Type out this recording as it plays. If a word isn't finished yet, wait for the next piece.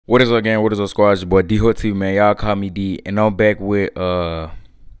What is up, gang? What is up, squad? It's your boy D Hood TV, man. Y'all call me D, and I'm back with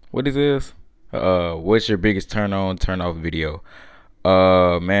what is this? What's your biggest turn on, turn off video?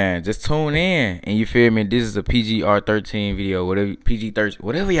 Man, just tune in, and you feel me? This is a PG-13 video, whatever PG-13,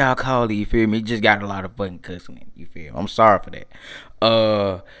 whatever y'all call it. You feel me? It just got a lot of fucking cussing in it. You feel me? I'm sorry for that.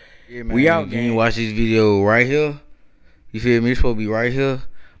 Yeah, man, we out, gang. You watch this video right here. You feel me? It's supposed to be right here.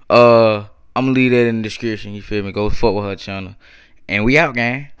 I'm gonna leave that in the description. You feel me? Go fuck with her channel. And we out,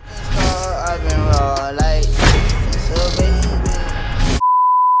 gang.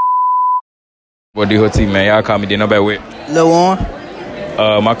 Boy, D Hood TV, man. Y'all call me D. No bad with. Lil Warren.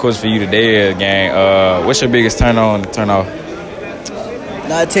 My question for you today is, gang. What's your biggest turn on, turn off?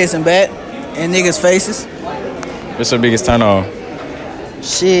 Not texting back in niggas' faces. What's your biggest turn on?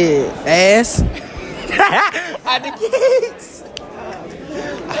 Shit, ass. At the kids.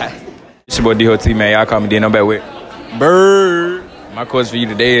 It's your boy D Hood TV, man. Y'all call me D. No bad with. Bird. My question for you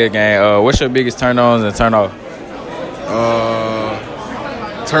today is, gang. What's your biggest turn ons and turn off?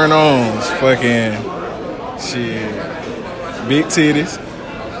 Turn ons, fucking shit. Big titties,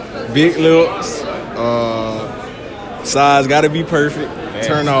 big lips, size gotta be perfect. Thanks.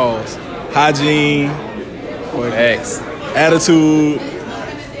 Turn offs, hygiene, X. attitude.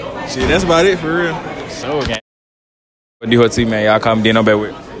 Shit, that's about it for real. So, gang. D Hood TV, man. Y'all call me D. No bad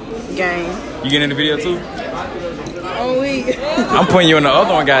with. Gang. You get in the video too? Only. I'm putting you in the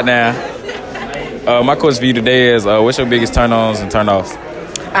other one, goddamn. My question for you today is, what's your biggest turn ons and turn offs?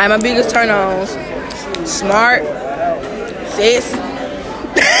 Alright, my biggest turn ons. Smart. Sis.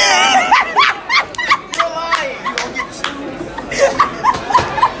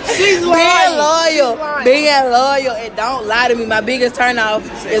 She's lying. Being loyal and don't lie to me. My biggest turn off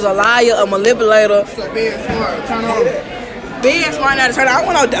is a liar, a manipulator. Being smart, turn on. Being smart not to turn off. I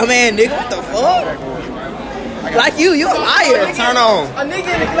want no dumb ass nigga. What the fuck? Like you a liar. Turn on. A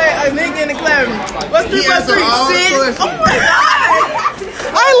nigga in the class. What's 3 plus 3? 6. Oh my god.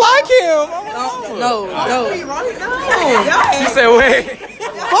 I like him. No. You said wait.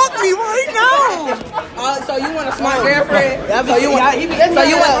 Fuck me right now. So you want a smart girlfriend? So you want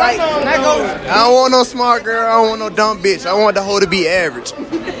like not go. I don't want no smart girl. I don't want no dumb bitch. I want the hoe to be average.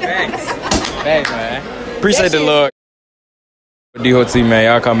 Thanks, man. Appreciate the love. D Hood TV, man.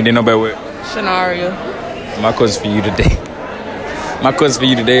 Y'all call me D. No bad with. Scenario. My question for you today. My question for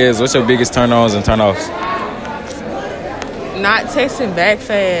you today is, what's your biggest turn ons and turn offs? Not texting back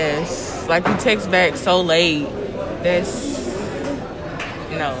fast. Like you text back so late. That's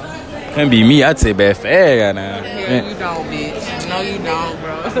no. Can't be me. I take bad fast now. Hell, you don't, bitch. No, you don't,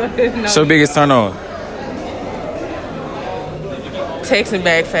 bro. No, What's your biggest turn on? texting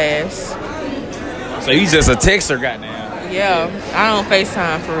back fast. So you just a texter, goddamn. Yeah, I don't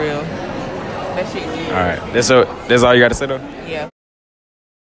FaceTime for real. That shit. All right, that's all you got to say though. Yeah.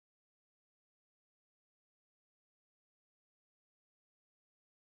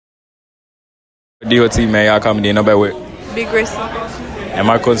 D Hood TV, man. Y'all call me D. No bad with. Big Grissom. And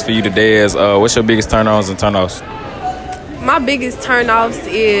my question for you today is, what's your biggest turn ons and turn offs? My biggest turnoffs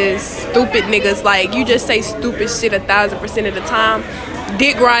is stupid niggas. Like, you just say stupid shit 1,000% of the time.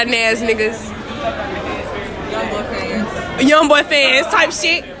 Dick riding ass niggas. Young boy fans type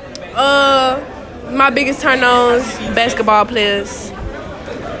shit. My biggest turn-ons, basketball players.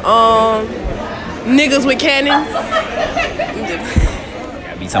 Niggas with cannons.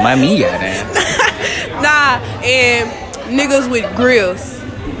 Gotta be talking about me, goddamn. Nah, and niggas with grills.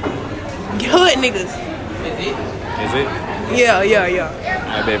 Hood niggas. Is it? Yeah.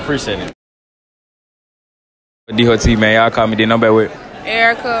 I bet, appreciate it. D Hood TV, man. Y'all call me D. No bad with.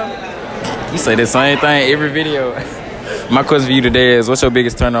 Erica. You say the same thing every video. My question for you today is, what's your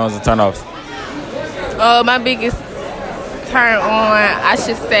biggest turn ons and turn offs? My biggest turn on, I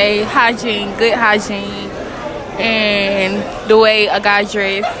should say, hygiene, good hygiene, and the way a guy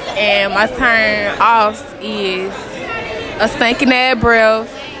dressed. And my turn off is a stinking ass breath,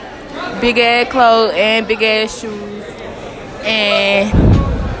 big ass clothes, and big ass shoes. And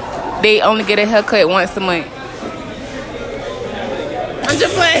they only get a haircut once a month. I'm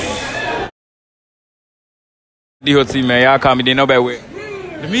just playing. D Hood TV, man. Y'all call me D. No bad with.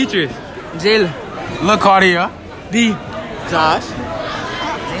 Demetrius. Jalen. Lil Cartier. D. Josh.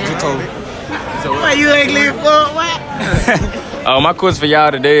 Jacoby. What you ugly for? What? My question for y'all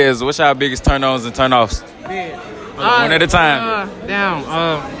today is, what's y'all biggest turn ons and turn offs? One at a time.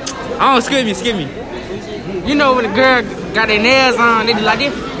 I don't skip me. You know when a girl got their nails on, they do like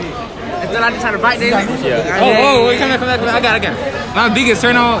this. And then I just try to bite their nails. Yeah. Wait, come back. I got it. My biggest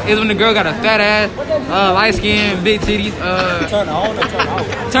turn on is when the girl got a fat ass, light skin, big titties. Turn on.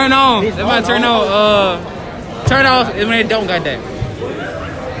 That's my turn on. Turn off is when they don't got that.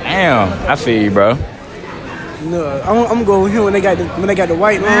 Damn, I feel you, bro. No, I'm gonna go with him when they got the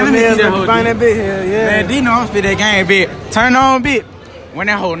white man. Let me find that bit here. Yeah. Man, D know I'm spit that game, bit. Turn on, bit. When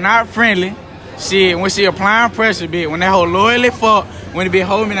that hoe not friendly, shit. When she applying pressure, bit. When that hoe loyally fuck, when it be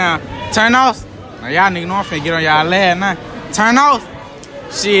hold me down. Turn off. Now y'all niggas know I'm finna get on y'all last now. Turn off.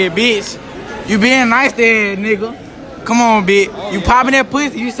 Shit, bitch. You being nice there, nigga. Come on, bitch. You popping that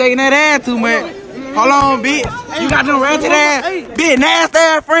pussy. You shaking that ass too much. Hold on, bitch. You got them ratchet ass, bitch, nasty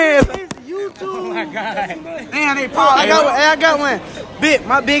ass friends. Oh my God. Damn, they pop. I got one. Bit,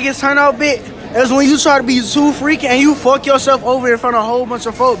 my biggest turn off bit is when you try to be too freaky and you fuck yourself over in front of a whole bunch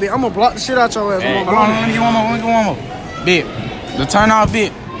of folk, bitch. I'm gonna block the shit out your ass. Hey, hold on, let me get one more. Bitch, the turn off,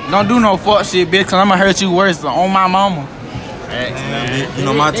 bitch. Don't do no fuck shit, bitch, cause I'm gonna hurt you worse on my mama. You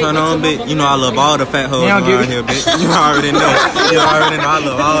know my turn on, bitch. You know I love all the fat hoes around here, bitch. You already know. You already know I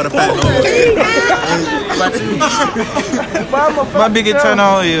love all the fat hoes. My biggest turn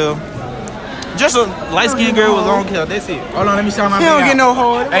on is just a light-skinned girl was on kill. That's it. Hold on, let me show my He don't get no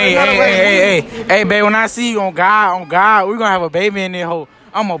hard. Hey, babe, when I see you on God, we gonna have a baby in there, hoe.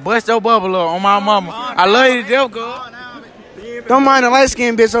 I'm gonna bust your bubble up on my mama. I love you to death, girl. Don't mind the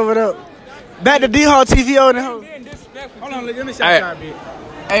light-skinned bitch over there. Back to D-Hall TV over there. Hold on, let me shout you out, bitch.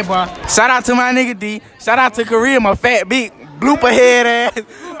 Hey, boy, shout out to my nigga D. Shout out to Korea, my fat big blooper head ass.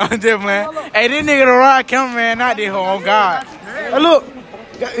 I'm just playing. Hey, this nigga the right cameraman, not this hoe, on God. Hey, look,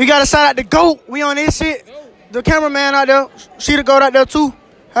 we gotta shout out the GOAT. We on this shit. The cameraman out there. She the GOAT out there too.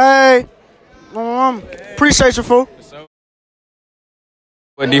 Hey, appreciate you, fool.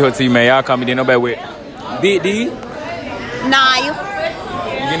 What D-Hot TV, man? Y'all call me, nobody with Big D. Naya.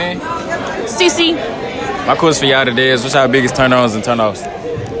 You get in? Cece. My question for y'all today is, what's our biggest turn-ons and turn-offs?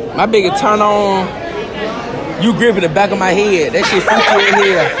 My biggest turn on, you gripping the back of my head. That shit freaky in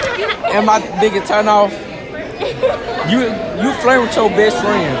here. And my biggest turn off, you flirt with your best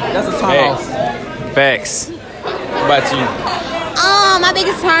friend. That's a turn off. Facts. What about you? My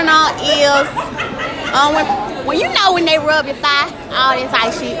biggest turn on is when you know when they rub your thigh, all that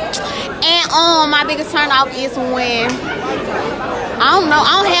type shit. And my biggest turn off is when I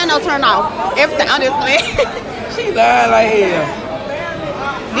don't have no turn off. Everything I'm just playing. She lying like hell.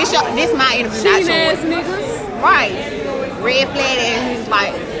 This my interview, not yours. Right. Red flag and he's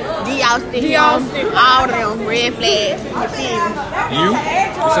like all of them red flags. You?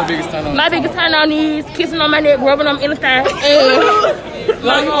 What's your biggest turn on? My biggest turn on is kissing on my neck, rubbing on in the thigh, and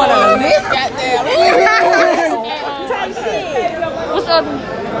Like you want to list goddamn.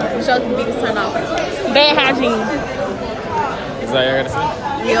 What's your biggest turn on? Bad hygiene. Is that y'all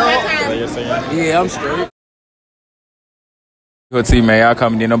gotta say? Yeah, I'm straight. D-Hot TV, man. Y'all call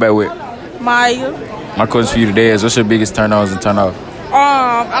me, nobody with Maya. My question for you today is, what's your biggest turn-ons and turn-offs?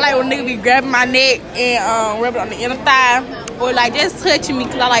 I like when niggas be grabbing my neck and rubbing on the inner thigh, or like just touching me,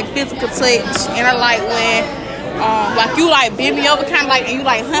 cause I like physical touch, and I like when like you like bend me over kind of like, and you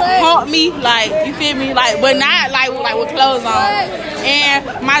like hump me, like, you feel me, like, but not like with clothes on.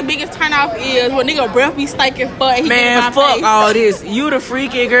 And my biggest turn off is when nigga breath be stinking fuck. Man, fuck all this. You the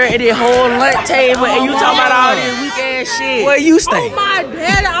freaky girl at the whole lunch table, and you talking about all this weak ass shit. Where you stay? Oh my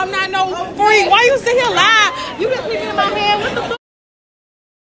daddy, I'm not no freak. Why you sit here lie? You been sleeping in my hand. What the fuck?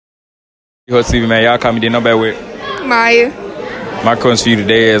 D-Hot TV, man. Y'all call me, nobody with Maya. My question for you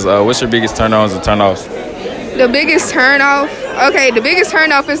today is, what's your biggest turn-ons and turn-offs? The biggest turn off. Okay, the biggest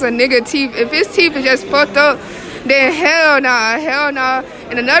turn off is a nigga teeth. If his teeth is just fucked up, then hell nah.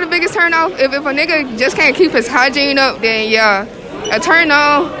 And another biggest turn off, if a nigga just can't keep his hygiene up, then yeah. A turn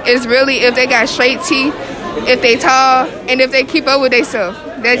on is really if they got straight teeth, if they tall, and if they keep up with themselves.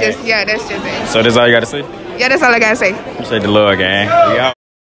 That's just it. So that's all you gotta say? Yeah, that's all I gotta say. Appreciate the love, gang. We out.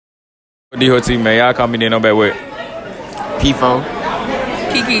 D-Hot TV, man. Y'all call me, nobody with P4.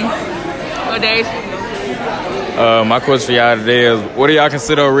 Kiki. Good days. My question for y'all today is, what do y'all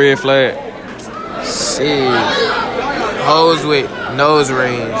consider a red flag? Shit. Hoes with nose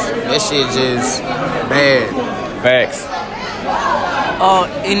rings. That shit just bad. Facts.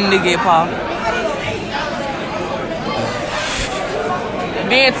 In the get pop.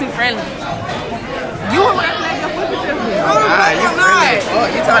 Being too friendly. You want to flag your pussy to me? Alright, you friendly. Oh,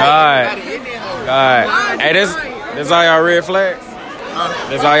 you talking Alright. Hey, this all y'all red flags?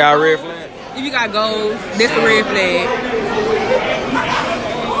 This all y'all red flags? If you got goals, that's a red flag.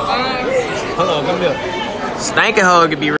 Hold on, come here. Stinking hoe could be